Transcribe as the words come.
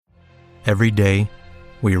Every day,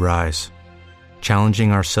 we rise,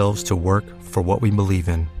 challenging ourselves to work for what we believe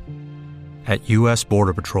in. At U.S.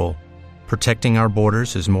 Border Patrol, protecting our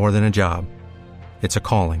borders is more than a job. It's a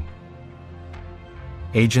calling.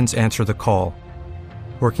 Agents answer the call,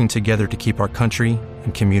 working together to keep our country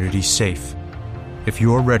and communities safe. If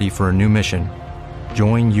you're ready for a new mission,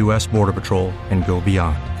 join U.S. Border Patrol and go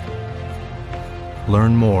beyond.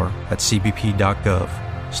 Learn more at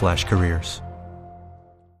cbp.gov/careers.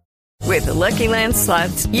 With the Lucky Land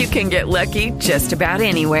Slots, you can get lucky just about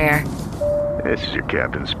anywhere. This is your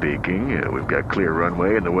captain speaking. We've got clear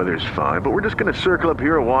runway and the weather's fine, but we're just going to circle up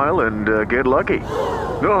here a while and get lucky.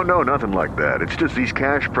 No, nothing like that. It's just these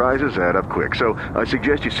cash prizes add up quick. So I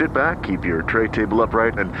suggest you sit back, keep your tray table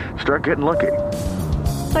upright, and start getting lucky.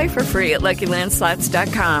 Play for free at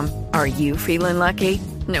LuckyLandSlots.com. Are you feeling lucky?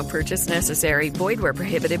 No purchase necessary. Void where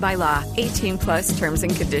prohibited by law. 18+ terms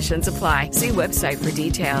and conditions apply. See website for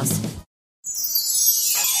details.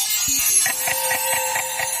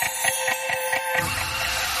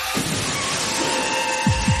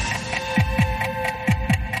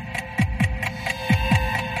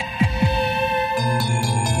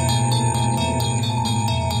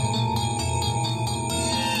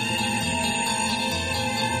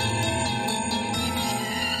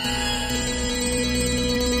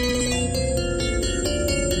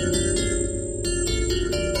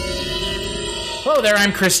 Hello there,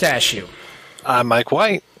 I'm Chris Dashew. I'm Mike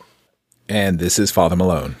White. And this is Father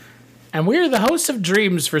Malone. And we're the hosts of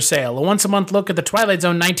Dreams for Sale, a once-a-month look at the Twilight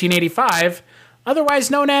Zone 1985,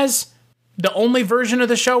 otherwise known as the only version of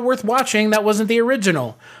the show worth watching that wasn't the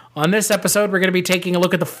original. On this episode, we're going to be taking a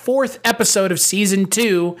look at the 4th episode of Season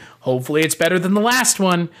 2. Hopefully it's better than the last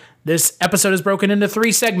one. This episode is broken into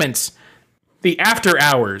 3 segments: The After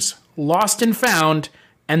Hours, Lost and Found,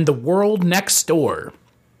 and The World Next Door.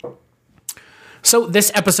 So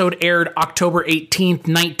this episode aired October 18th,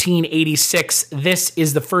 1986. This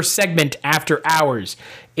is the first segment, After Hours.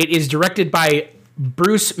 It is directed by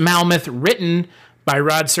Bruce Malmuth, written by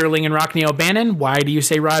Rod Serling and Rockne O'Bannon. Why do you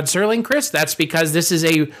say Rod Serling, Chris? That's because this is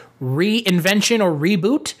a reinvention or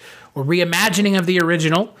reboot or reimagining of the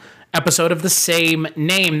original episode of the same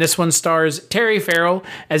name. This one stars Terry Farrell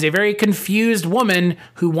as a very confused woman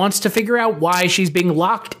who wants to figure out why she's being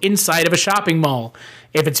locked inside of a shopping mall.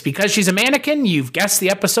 If it's because she's a mannequin, you've guessed the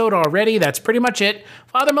episode already. That's pretty much it.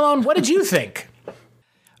 Father Malone, what did you think?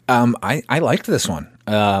 I liked this one.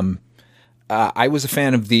 I was a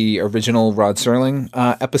fan of the original Rod Serling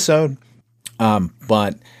episode,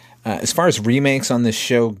 but as far as remakes on this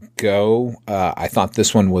show go, I thought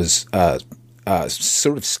this one was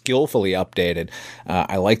sort of skillfully updated.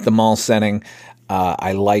 I liked the mall setting.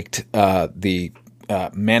 I liked the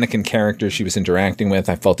mannequin character she was interacting with.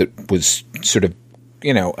 I felt it was sort of,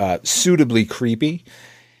 suitably creepy.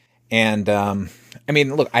 And I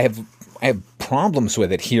mean, look, I have problems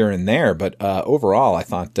with it here and there, but overall, I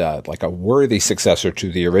thought like a worthy successor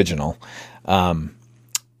to the original. Not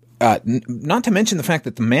to mention the fact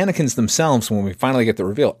that the mannequins themselves, when we finally get the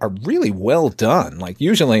reveal, are really well done. Like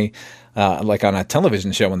usually, like on a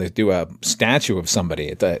television show when they do a statue of somebody,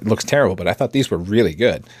 it looks terrible, but I thought these were really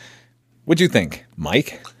good. What'd you think,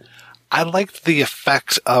 Mike? I liked the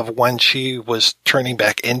effects of when she was turning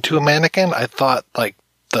back into a mannequin. I thought like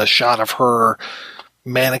the shot of her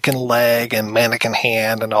mannequin leg and mannequin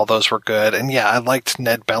hand and all those were good. And yeah, I liked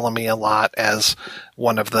Ned Bellamy a lot as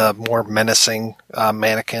one of the more menacing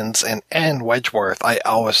mannequins, and Anne Wedgeworth. I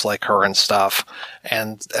always like her and stuff.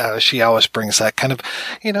 And she always brings that kind of,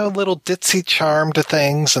 little ditzy charm to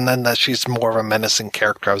things. And then that she's more of a menacing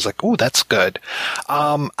character. I was like, ooh, that's good.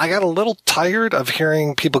 I got a little tired of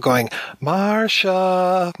hearing people going,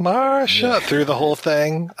 Marsha, through the whole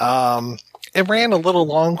thing. It ran a little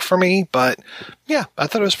long for me, but yeah, I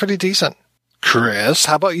thought it was pretty decent. Chris,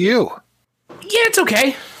 how about you? Yeah, it's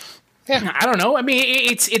okay. Yeah. I don't know. I mean,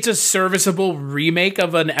 it's a serviceable remake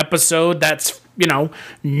of an episode that's,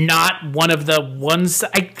 not one of the ones.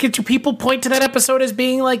 People point to that episode as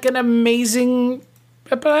being like an amazing,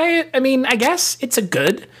 but I guess it's a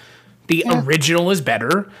good. The original is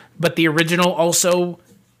better, but the original also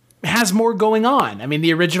has more going on. I mean,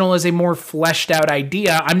 the original is a more fleshed out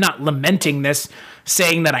idea. I'm not lamenting this,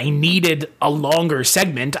 saying that I needed a longer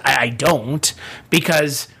segment. I don't,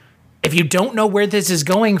 because if you don't know where this is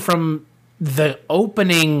going from the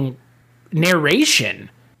opening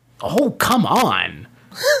narration, oh, come on.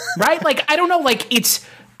 Right? Like, I don't know, like,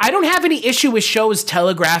 I don't have any issue with shows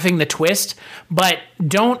telegraphing the twist, but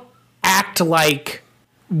don't act like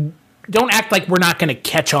we're not going to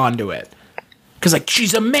catch on to it. Because, like,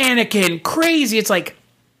 she's a mannequin, crazy. It's like,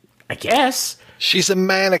 I guess. She's a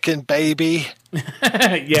mannequin, baby.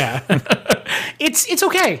 Yeah. It's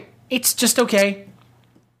okay. It's just okay.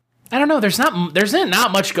 I don't know. There's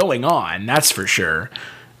not much going on. That's for sure.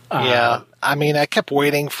 Yeah. I mean, I kept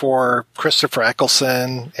waiting for Christopher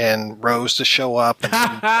Eccleston and Rose to show up and all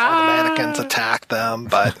the mannequins attack them,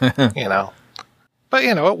 but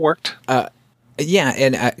it worked. Yeah,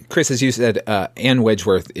 and Chris, as you said, Anne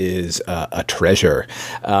Wedgeworth is a treasure.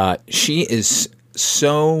 She is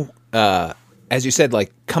so, as you said,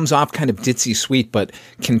 like comes off kind of ditzy sweet, but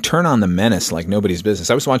can turn on the menace like nobody's business.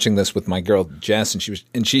 I was watching this with my girl Jess, and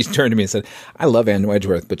she turned to me and said, "I love Anne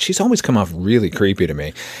Wedgeworth, but she's always come off really creepy to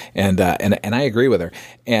me," and I agree with her.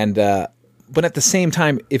 And but at the same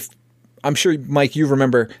time, if I'm sure Mike, you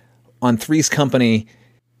remember on Three's Company,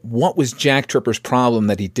 what was Jack Tripper's problem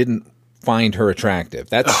that he didn't find her attractive?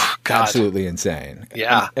 That's absolutely insane.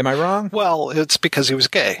 Yeah. Am I wrong? Well, it's because he was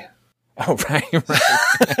gay. Oh, right.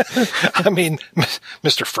 I mean,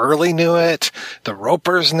 Mr. Furley knew it. The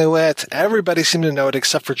Ropers knew it. Everybody seemed to know it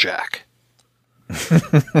except for Jack.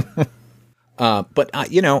 But I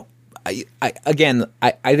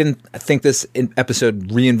didn't think this episode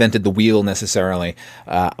reinvented the wheel necessarily,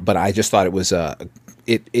 but I just thought it was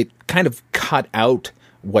it kind of cut out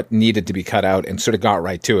what needed to be cut out and sort of got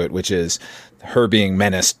right to it, which is her being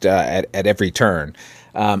menaced at every turn.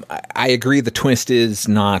 I agree the twist is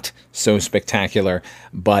not so spectacular,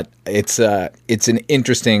 but it's an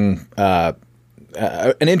interesting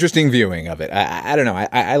viewing of it. I don't know.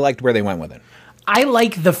 I liked where they went with it. I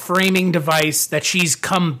like the framing device that she's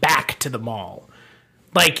come back to the mall.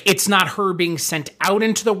 Like, it's not her being sent out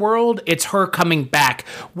into the world, it's her coming back.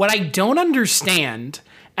 What I don't understand,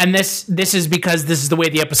 and this is because this is the way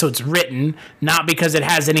the episode's written, not because it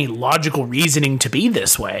has any logical reasoning to be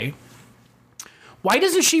this way. Why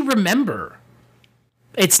doesn't she remember?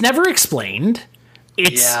 It's never explained.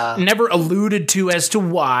 It's never alluded to as to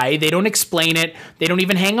why. They don't explain it. They don't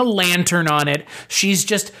even hang a lantern on it. She's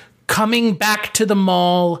just coming back to the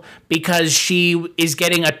mall because she is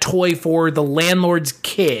getting a toy for the landlord's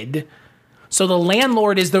kid. So the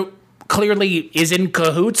landlord clearly is in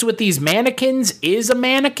cahoots with these mannequins. Is a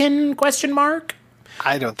mannequin ?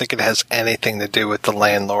 I don't think it has anything to do with the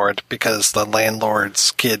landlord, because the landlord's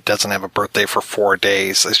kid doesn't have a birthday for 4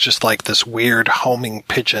 days. It's just like this weird homing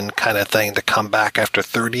pigeon kind of thing to come back after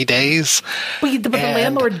 30 days. But the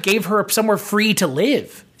landlord gave her somewhere free to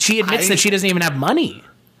live. She admits that she doesn't even have money.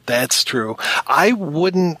 That's true. I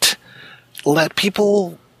wouldn't let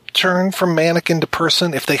people turn from mannequin to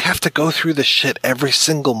person if they have to go through this shit every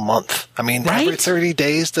single month. I mean, every 30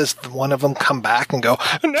 days does one of them come back and go,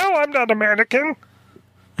 "No, I'm not a mannequin."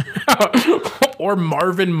 Or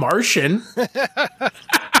Marvin Martian.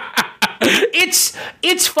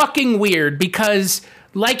 It's fucking weird because,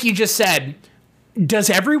 like you just said, does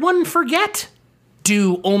everyone forget?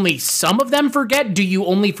 Do only some of them forget? Do you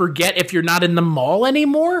only forget if you're not in the mall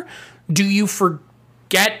anymore? Do you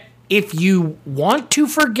forget if you want to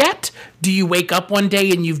forget? Do you wake up one day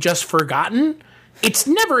and you've just forgotten? It's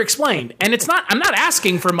never explained. And I'm not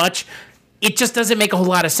asking for much. It just doesn't make a whole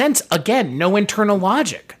lot of sense. Again, no internal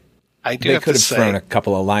logic. They could have thrown a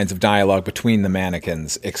couple of lines of dialogue between the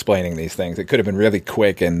mannequins explaining these things. It could have been really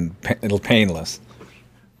quick and painless.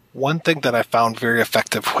 One thing that I found very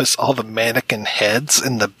effective was all the mannequin heads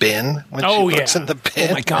in the bin when she looks in the bin.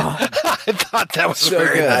 Oh my God. I thought that was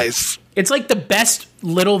very nice. It's like the best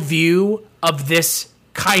little view of this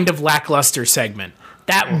kind of lackluster segment.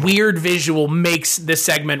 That weird visual makes this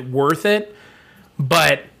segment worth it,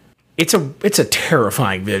 but it's a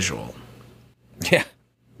terrifying visual. Yeah.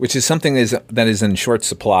 Which is something that is in short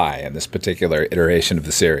supply in this particular iteration of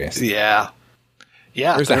the series. Yeah.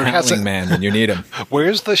 Yeah. Where's the Howling Man when you need him?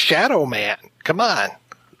 Where's the Shadow Man? Come on.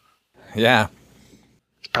 Yeah.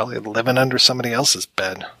 He's probably living under somebody else's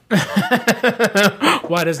bed.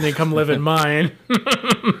 Why doesn't he come live in mine?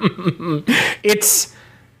 It's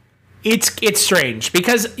strange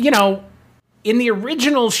because, in the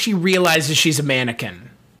original, she realizes she's a mannequin.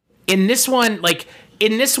 In this one,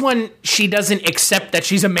 she doesn't accept that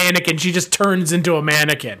she's a mannequin. She just turns into a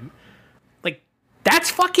mannequin. Like, that's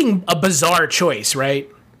fucking a bizarre choice, right?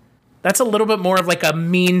 That's a little bit more of like a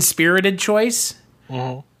mean-spirited choice.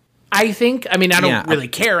 Mm-hmm. I think. I mean, I don't really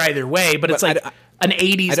care either way, but it's like an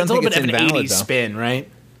 80s, it's a little bit of an 80s spin, right?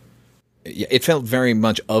 Yeah, it felt very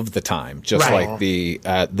much of the time, just like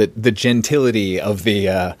the gentility of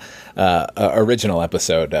the original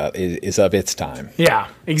episode is of its time. Yeah,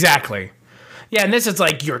 exactly. Yeah, and this is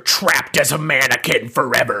like, you're trapped as a mannequin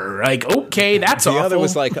forever. Like, okay, that's awful. The other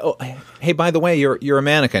was like, oh, hey, by the way, you're a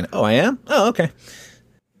mannequin. Oh, I am? Oh, okay.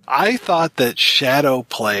 I thought that shadow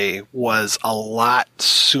play was a lot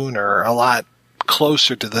sooner, a lot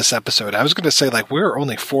closer to this episode. I was going to say, like, we're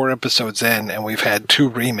only 4 episodes in and we've had 2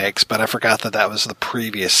 remakes, but I forgot that was the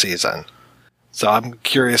previous season. So I'm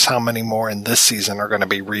curious how many more in this season are going to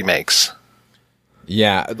be remakes.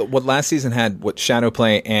 Yeah, what last season had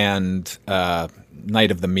Shadowplay and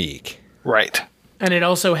Night of the Meek. Right. And it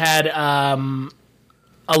also had A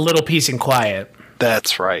Little Peace and Quiet.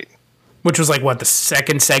 That's right. Which was like, what, the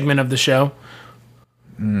second segment of the show?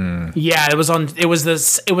 Yeah, it was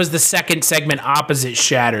the second segment opposite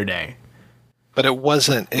Shatterday. But it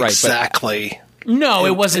wasn't exactly. No,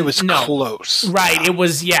 it wasn't. It was close. Right, it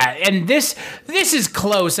was, yeah. And this is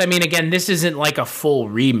close. I mean, again, this isn't like a full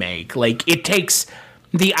remake. Like, it takes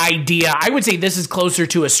the idea. I would say this is closer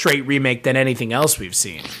to a straight remake than anything else we've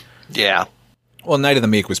seen. Yeah. Well, Night of the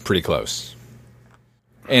Meek was pretty close.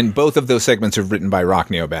 And both of those segments are written by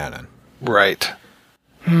Rockne O'Bannon. Right.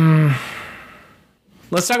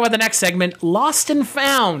 Let's talk about the next segment, Lost and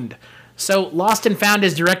Found. So, Lost and Found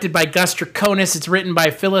is directed by Gus Draconis. It's written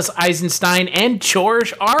by Phyllis Eisenstein and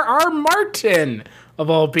George R.R. Martin, of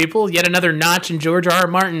all people. Yet another notch in George R.R.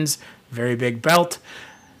 Martin's very big belt.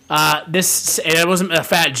 It wasn't a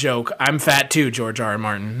fat joke. I'm fat too, George R.R.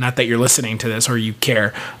 Martin. Not that you're listening to this or you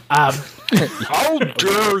care. How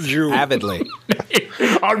dare you? Avidly.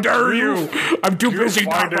 How dare you? I'm too busy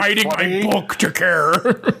not writing my book to care.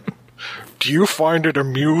 Do you find it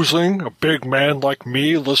amusing, a big man like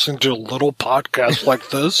me listening to a little podcast like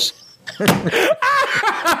this?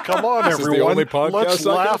 Come on, everyone. Let's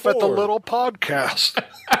laugh at the little podcast.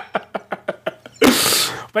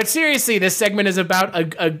 But seriously, this segment is about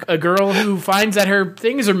a girl who finds that her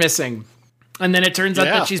things are missing. And then it turns out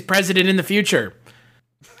that she's president in the future.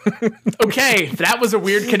 Okay, that was a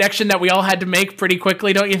weird connection that we all had to make pretty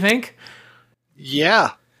quickly, don't you think?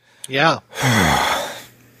 Yeah. Yeah.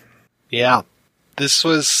 Yeah. This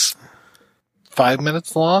was 5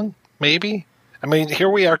 minutes long, maybe? I mean, here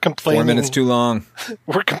we are complaining. 4 minutes too long.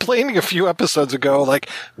 We're complaining a few episodes ago, like,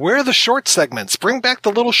 where are the short segments? Bring back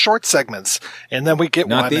the little short segments. And then we get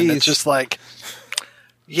Not one, these. and it's just like,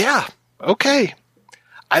 yeah, okay.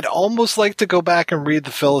 I'd almost like to go back and read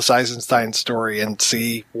the Phyllis Eisenstein story and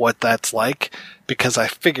see what that's like, because I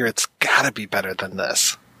figure it's got to be better than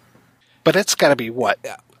this. But it's got to be, what,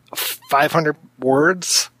 500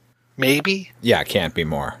 words? Maybe? Yeah, it can't be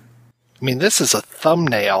more. I mean, this is a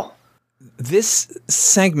thumbnail. This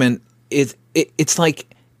segment it's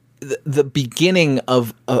like the beginning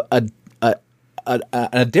of a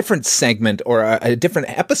different segment or a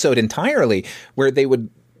different episode entirely, where they would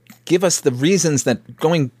give us the reasons that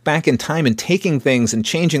going back in time and taking things and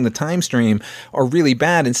changing the time stream are really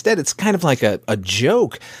bad. Instead, it's kind of like a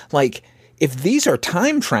joke. Like, if these are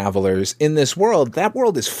time travelers in this world, that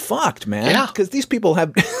world is fucked, man. Yeah. Because these people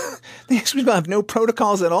have no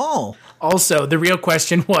protocols at all. Also, the real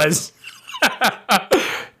question was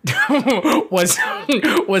was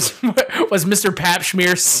Mr.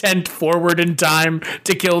 Papschmear sent forward in time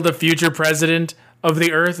to kill the future president of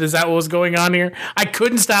the Earth? Is that what was going on here? I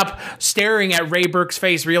couldn't stop staring at Ray Burke's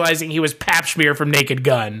face, realizing he was Papschmear from Naked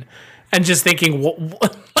Gun. And just thinking,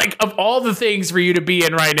 like, of all the things for you to be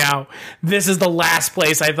in right now, this is the last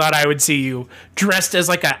place I thought I would see you. Dressed as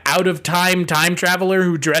like a out-of-time traveler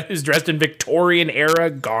who's dressed in Victorian-era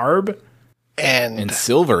garb. And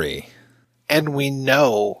silvery. And we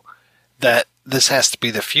know that this has to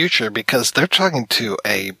be the future because they're talking to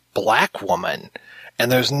a black woman.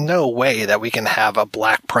 And there's no way that we can have a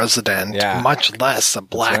black president, much less a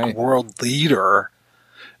black world leader.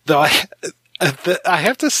 Though I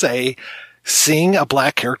have to say, seeing a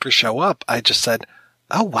black character show up, I just said,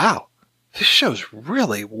 oh, wow, this show's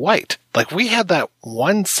really white. Like, we had that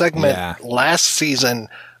one segment last season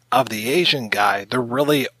of the Asian guy, the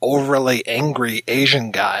really overly angry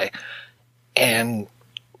Asian guy. And,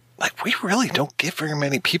 like, we really don't get very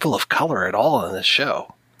many people of color at all in this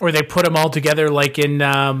show. Or they put them all together like in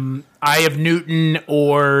Eye of Newton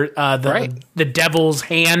or the Devil's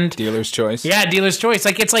Hand. Dealer's Choice. Yeah, Dealer's Choice.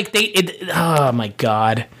 Like, it's like oh, my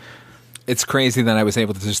God. It's crazy that I was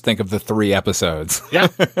able to just think of the 3 episodes. Yeah.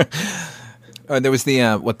 There was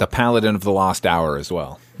the Paladin of the Lost Hour as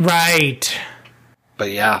well. Right.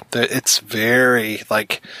 But yeah, it's very,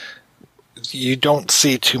 like, you don't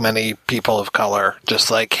see too many people of color just,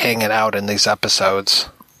 like, hanging out in these episodes.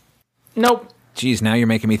 Nope. Geez, now you're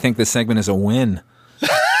making me think this segment is a win.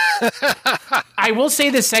 I will say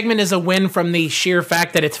this segment is a win from the sheer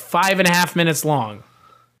fact that it's 5.5 minutes long.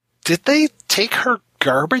 Did they take her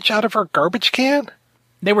garbage out of her garbage can?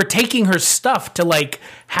 They were taking her stuff to, like,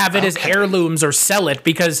 have it as heirlooms or sell it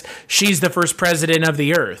because she's the first president of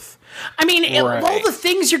the Earth. I mean, of all the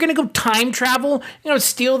things you're going to go time travel,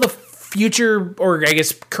 steal the future or I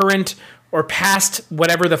guess current or past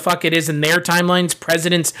whatever the fuck it is in their timelines,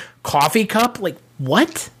 president's coffee cup. Like,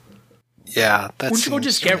 what? Yeah, that's. Wouldn't you go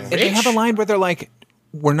just get rich? They have a line where they're like,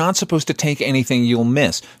 we're not supposed to take anything you'll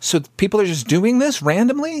miss. So people are just doing this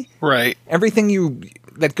randomly? Right. Everything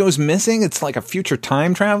that goes missing, it's like a future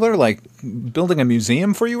time traveler, like building a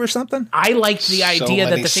museum for you or something? I liked the idea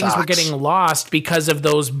that the things were getting lost because of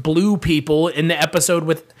those blue people in the episode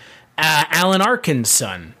with Alan Arkin's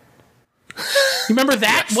son. You remember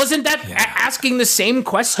that? Yes. Wasn't that asking the same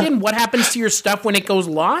question? What happens to your stuff when it goes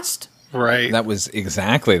lost? Right. That was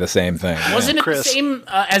exactly the same thing. Wasn't it the same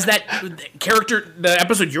as that character, the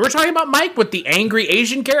episode you were talking about, Mike, with the angry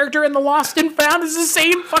Asian character in the Lost and Found? Is the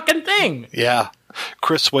same fucking thing. Yeah.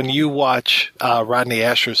 Chris, when you watch Rodney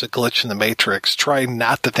Asher's A Glitch in the Matrix, try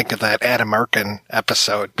not to think of that Adam Arkin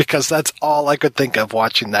episode, because that's all I could think of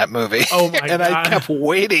watching that movie. Oh my and God. I kept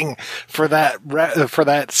waiting for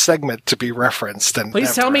that segment to be referenced. And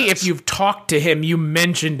please tell me if you've talked to him, you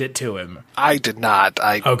mentioned it to him. I did not.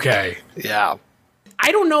 Okay. Yeah.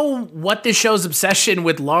 I don't know what this show's obsession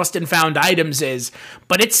with lost and found items is,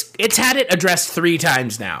 but it's had it addressed 3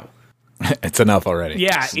 times now. It's enough already.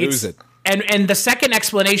 Yeah. Just lose it. And the second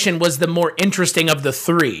explanation was the more interesting of the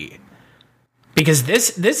 3. Because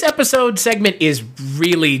this episode segment is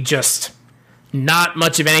really just not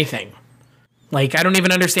much of anything. Like, I don't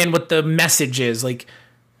even understand what the message is. Like,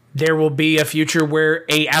 there will be a future where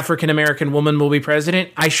a African-American woman will be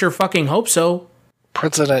president? I sure fucking hope so.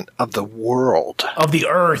 President of the world. Of the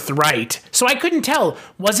earth, right. So I couldn't tell.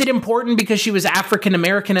 Was it important because she was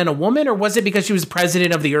African-American and a woman, or was it because she was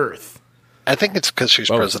president of the earth? I think it's because she's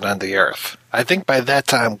president of the earth. I think by that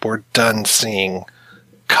time we're done seeing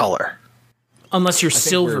color. Unless you're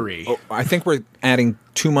silvery. I think we're adding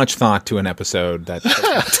too much thought to an episode that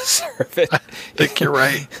doesn't deserve it. I think you're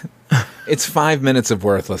right. It's 5 minutes of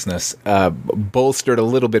worthlessness, bolstered a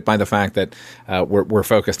little bit by the fact that we're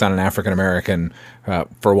focused on an African American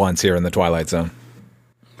for once here in the Twilight Zone.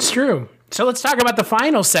 It's true. So let's talk about the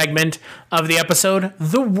final segment of the episode,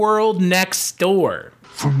 The World Next Door.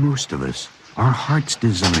 For most of us, our heart's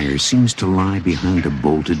desire seems to lie behind a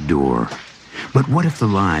bolted door. But what if the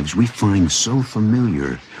lives we find so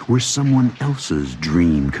familiar were someone else's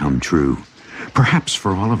dream come true? Perhaps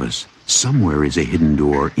for all of us, somewhere is a hidden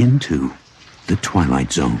door into the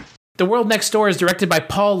Twilight Zone. The World Next Door is directed by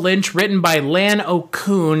Paul Lynch, written by Lan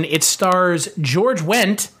O'Coon. It stars George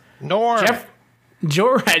Wendt,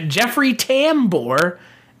 Jeffrey Tambor,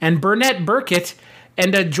 and Burnett Burkett.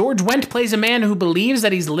 And George Wendt plays a man who believes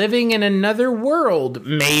that he's living in another world.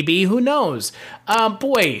 Maybe, who knows?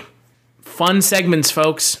 Boy, fun segments,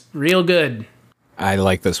 folks. Real good. I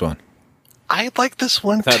like this one. I like this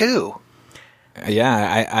one too.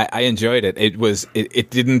 Yeah, I enjoyed it. It was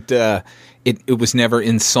it was never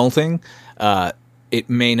insulting. It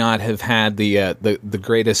may not have had the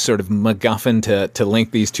greatest sort of MacGuffin to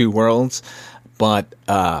link these two worlds, but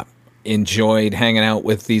enjoyed hanging out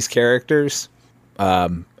with these characters.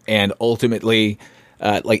 And ultimately,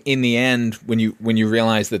 like in the end, when you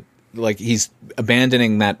realize that like he's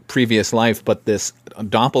abandoning that previous life, but this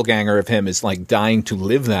doppelganger of him is like dying to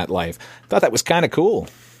live that life. I thought that was kind of cool.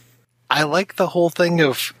 I like the whole thing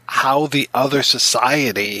of how the other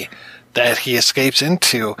society that he escapes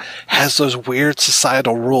into has those weird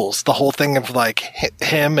societal rules. The whole thing of like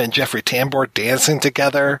him and Jeffrey Tambor dancing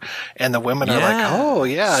together, and the women are like, "Oh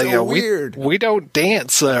yeah, so you know, weird. We don't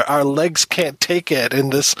dance. Our legs can't take it."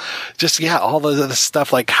 And this, just all of this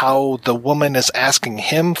stuff, like how the woman is asking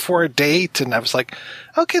him for a date, and I was like,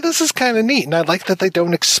 okay, this is kind of neat. And I like that they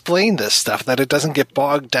don't explain this stuff, that it doesn't get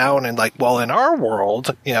bogged down in like, well, in our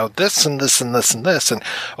world, you know, this and this and this and this, and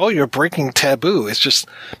oh, you're breaking taboo. It's just.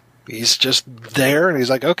 He's just there, and he's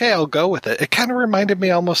like, okay, I'll go with it. It kind of reminded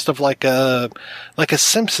me almost of like a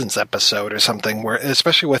Simpsons episode or something, where,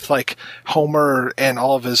 especially with like Homer and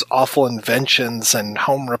all of his awful inventions and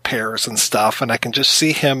home repairs and stuff, and I can just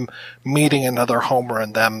see him meeting another Homer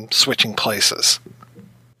and them switching places.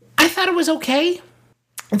 I thought it was okay.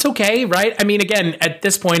 It's okay, right? I mean, again, at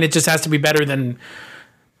this point, it just has to be better than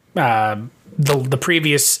the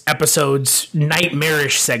previous episode's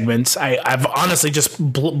nightmarish segments. I've honestly just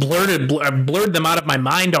blurred them out of my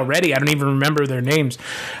mind already. I don't even remember their names.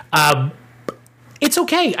 It's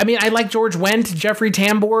okay. I mean, I like George Wendt. Jeffrey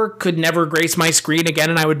Tambor could never grace my screen again,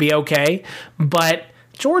 and I would be okay. But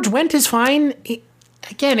George Wendt is fine.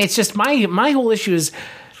 Again, it's just my whole issue is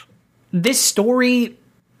this story.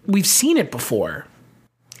 We've seen it before,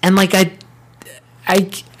 and like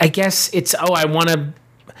I guess it's I want to.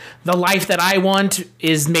 The life that I want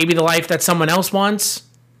is maybe the life that someone else wants.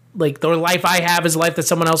 Like, the life I have is the life that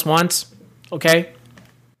someone else wants. Okay?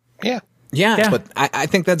 Yeah. Yeah, but I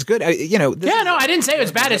think that's good. I didn't say it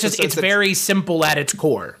was bad. It's just it's very simple at its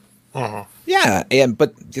core. Yeah,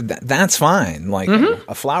 but that's fine. Like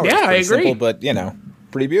a flower is pretty simple, but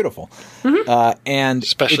pretty beautiful. And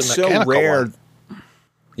especially it's so rare. One.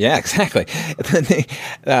 Yeah, exactly.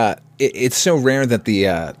 It's so rare that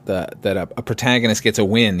that a protagonist gets a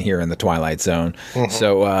win here in the Twilight Zone.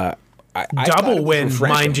 So I double win,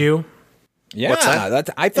 mind you. Yeah,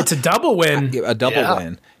 it's a double win. A double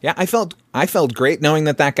win. Yeah, I felt great knowing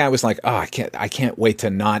that guy was like, oh, I can't wait to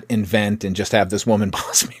not invent and just have this woman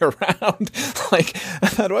boss me around. Like, I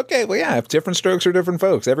thought, okay, well, yeah, different strokes for different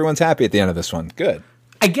folks. Everyone's happy at the end of this one. Good.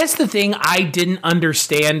 I guess the thing I didn't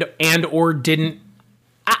understand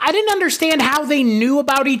I didn't understand how they knew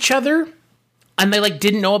about each other, and they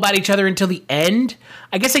didn't know about each other until the end.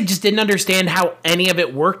 I guess I just didn't understand how any of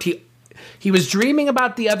it worked. He was dreaming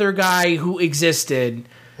about the other guy who existed,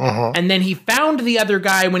 and then he found the other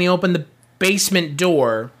guy when he opened the basement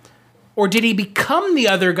door. Or did he become the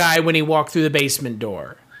other guy when he walked through the basement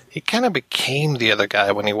door? He kind of became the other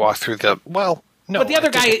guy when he walked through no. But the other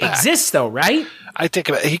guy exists, though, right? I think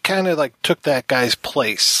about it. He kind of took that guy's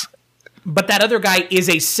place. But that other guy is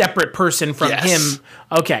a separate person from him.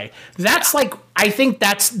 Okay. That's I think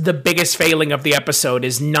that's the biggest failing of the episode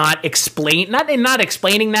is not explaining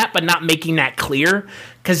that, but not making that clear.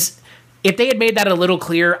 Because if they had made that a little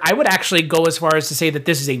clearer, I would actually go as far as to say that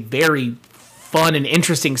this is a very fun and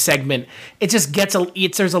interesting segment. It just gets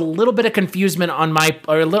there's a little bit of confusion on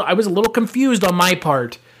I was a little confused on my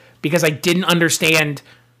part because I didn't understand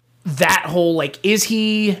that whole, is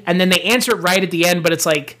he? And then they answer it right at the end, but it's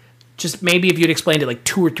just maybe if you'd explained it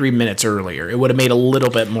 2 or 3 minutes earlier, it would have made a little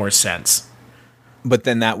bit more sense. But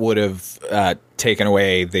then that would have taken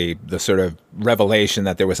away the sort of revelation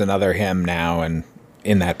that there was another him now and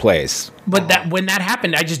in that place. But when that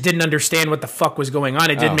happened, I just didn't understand what the fuck was going on.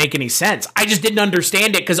 It didn't make any sense. I just didn't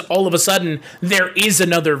understand it because all of a sudden there is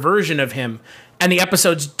another version of him, and the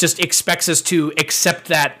episode just expects us to accept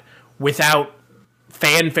that without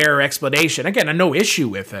fanfare or explanation. Again, I have no issue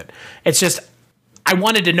with it. It's just I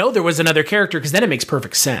wanted to know there was another character because then it makes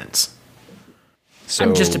perfect sense. So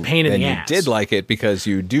I'm just a pain in the ass. You did like it because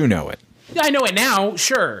you do know it. Yeah, I know it now,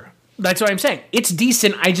 sure. That's what I'm saying. It's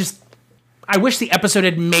decent. I wish the episode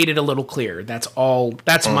had made it a little clearer. That's all.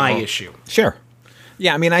 That's my issue. Sure.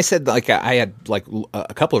 Yeah, I mean, I said I had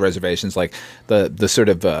a couple of reservations, the sort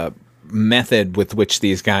of method with which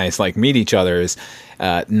these guys meet each other is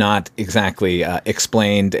not exactly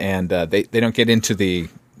explained, and they don't get into the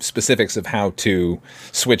specifics of how to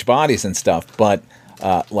switch bodies and stuff, but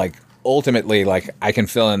ultimately I can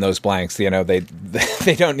fill in those blanks. They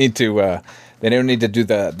don't need to do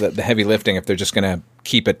the heavy lifting if they're just going to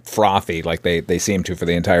keep it frothy like they seem to for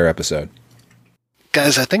the entire episode.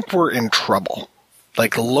 Guys, I think we're in trouble.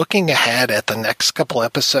 Looking ahead at the next couple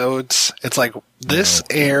episodes, it's this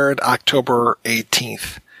aired October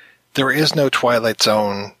 18th. There is no Twilight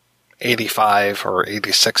Zone 85 or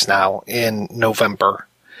 86 now in November.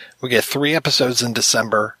 We get 3 episodes in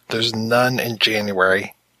December. There's none in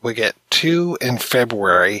January. We get 2 in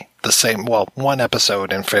February. 1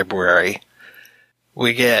 episode in February.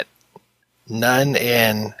 We get none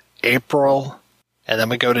in April. And then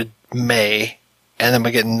we go to May. And then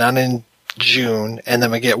we get none in June. And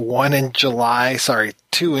then we get 1 in July.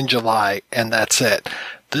 2 in July. And that's it.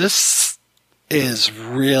 This is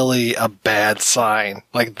really a bad sign.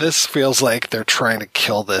 This feels like they're trying to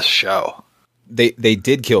kill this show. They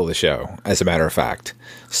did kill the show, as a matter of fact.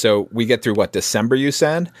 So we get through, December, you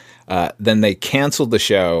said? Then they canceled the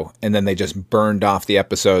show, and then they just burned off the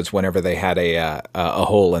episodes whenever they had a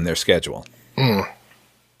hole in their schedule.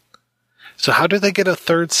 So how do they get a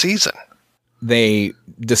 3rd season? They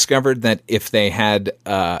discovered that if they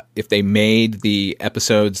made the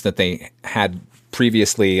episodes that they had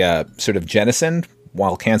previously sort of jettisoned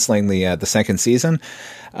while canceling the 2nd season,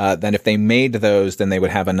 then if they made those, then they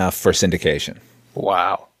would have enough for syndication.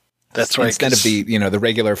 Wow. That's right. Instead of the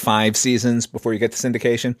regular 5 seasons before you get to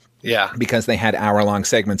syndication. Yeah. Because they had hour-long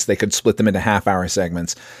segments, they could split them into half-hour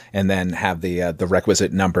segments and then have the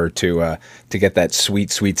requisite number to get that sweet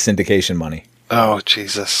syndication money. Oh,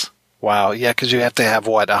 Jesus. Wow. Yeah, because you have to have,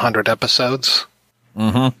 100 episodes?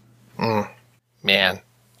 Mm-hmm. Man,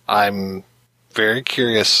 I'm very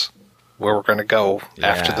curious where we're going to go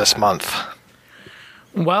after this month.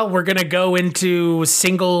 Well, we're going to go into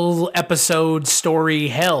single episode story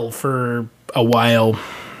hell for a while.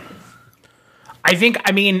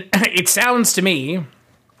 It sounds to me,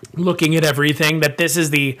 looking at everything, that this is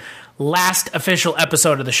the last official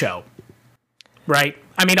episode of the show. Right?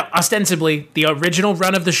 Ostensibly, the original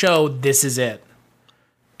run of the show, this is it.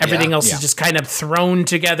 Everything else Yeah. is just kind of thrown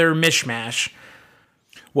together mishmash.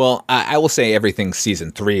 Well, I will say everything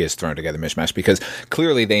season 3 is thrown together mishmash because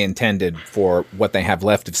clearly they intended for what they have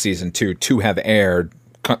left of season 2 to have aired,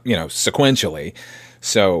 sequentially.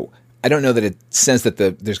 So I don't know that it says that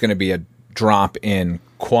there's going to be a drop in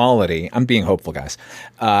quality. I'm being hopeful, guys.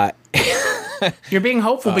 You're being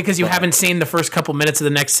hopeful because you haven't seen the first couple minutes of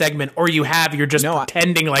the next segment, or you have. You're just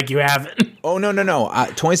pretending like you haven't. Oh, no.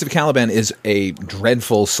 Toys of Caliban is a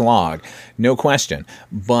dreadful slog, no question.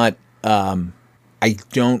 But I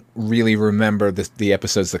don't really remember the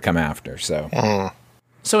episodes that come after. So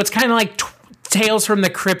it's kind of like Tales from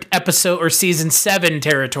the Crypt episode or season 7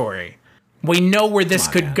 territory. We know where this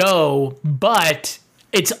could go, but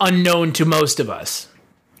it's unknown to most of us.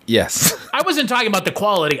 Yes. I wasn't talking about the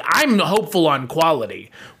quality. I'm hopeful on quality.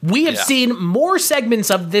 We have seen more segments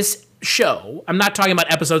of this show. I'm not talking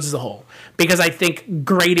about episodes as a whole, because I think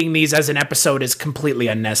grading these as an episode is completely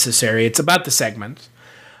unnecessary. It's about the segments.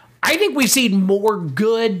 I think we've seen more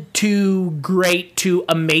good to great to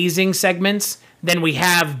amazing segments than we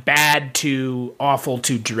have bad to awful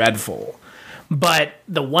to dreadful. But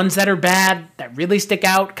the ones that are bad, that really stick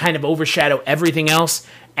out, kind of overshadow everything else.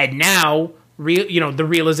 And now, the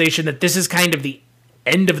realization that this is kind of the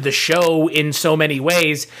end of the show in so many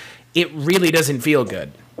ways, it really doesn't feel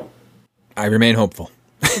good. I remain hopeful.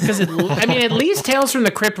 Because, at least Tales from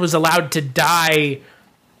the Crypt was allowed to die,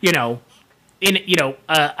 in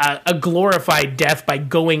a glorified death by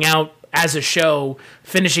going out as a show,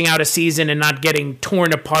 finishing out a season and not getting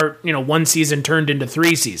torn apart, one season turned into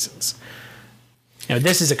 3 seasons.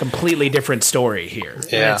 This is a completely different story here.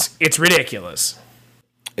 Yeah. It's ridiculous.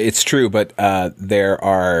 It's true, but there's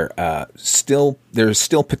still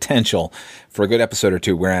potential for a good episode or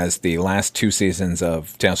two, whereas the last 2 seasons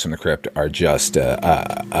of Tales from the Crypt are just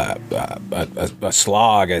a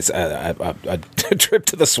slog, a trip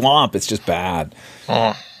to the swamp. It's just bad.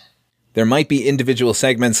 There might be individual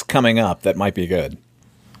segments coming up that might be good.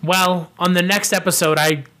 Well, on the next episode,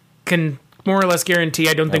 I can more or less guarantee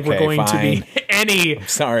I don't think we're going to be any... I'm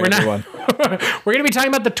sorry, everyone. We're going to be talking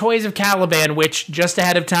about the Toys of Caliban, which, just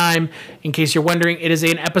ahead of time, in case you're wondering, it is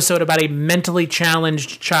an episode about a mentally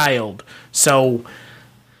challenged child. So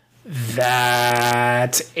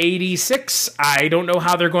that's 86. I don't know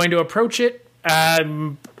how they're going to approach it.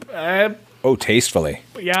 Tastefully.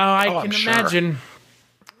 Yeah, I can imagine.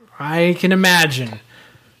 I can imagine.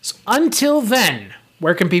 So until then,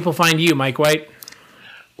 where can people find you, Mike White?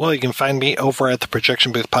 Well, you can find me over at the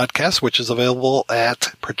Projection Booth Podcast, which is available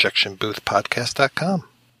at projectionboothpodcast.com.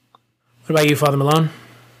 What about you, Father Malone?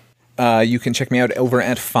 You can check me out over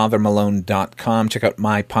at fathermalone.com. Check out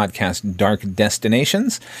my podcast, Dark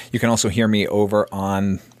Destinations. You can also hear me over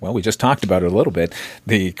on, we just talked about it a little bit,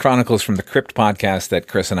 the Chronicles from the Crypt podcast that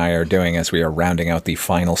Chris and I are doing as we are rounding out the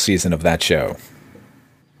final season of that show.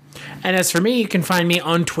 And as for me, you can find me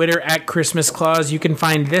on Twitter at Christmas Claus. You can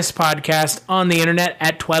find this podcast on the internet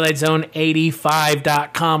at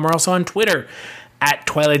TwilightZone85.com. We're also on Twitter at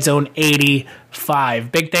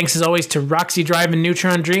TwilightZone85. Big thanks as always to Roxy Drive and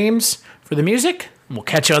Neutron Dreams for the music. We'll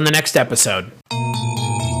catch you on the next episode.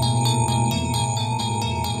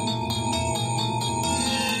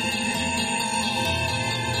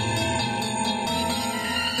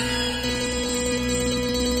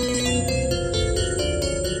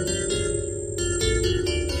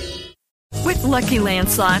 With Lucky Land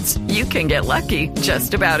Slots, you can get lucky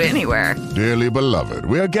just about anywhere. Dearly beloved,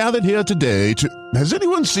 we are gathered here today to... Has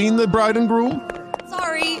anyone seen the bride and groom?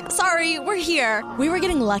 Sorry, we're here. We were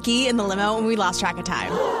getting lucky in the limo and we lost track of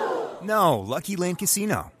time. No, Lucky Land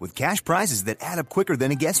Casino, with cash prizes that add up quicker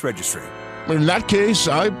than a guest registry. In that case,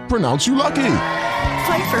 I pronounce you lucky.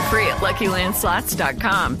 Play for free at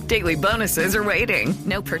LuckyLandSlots.com. Daily bonuses are waiting.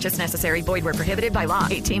 No purchase necessary. Void where prohibited by law.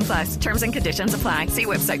 18+. Terms and conditions apply. See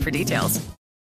website for details.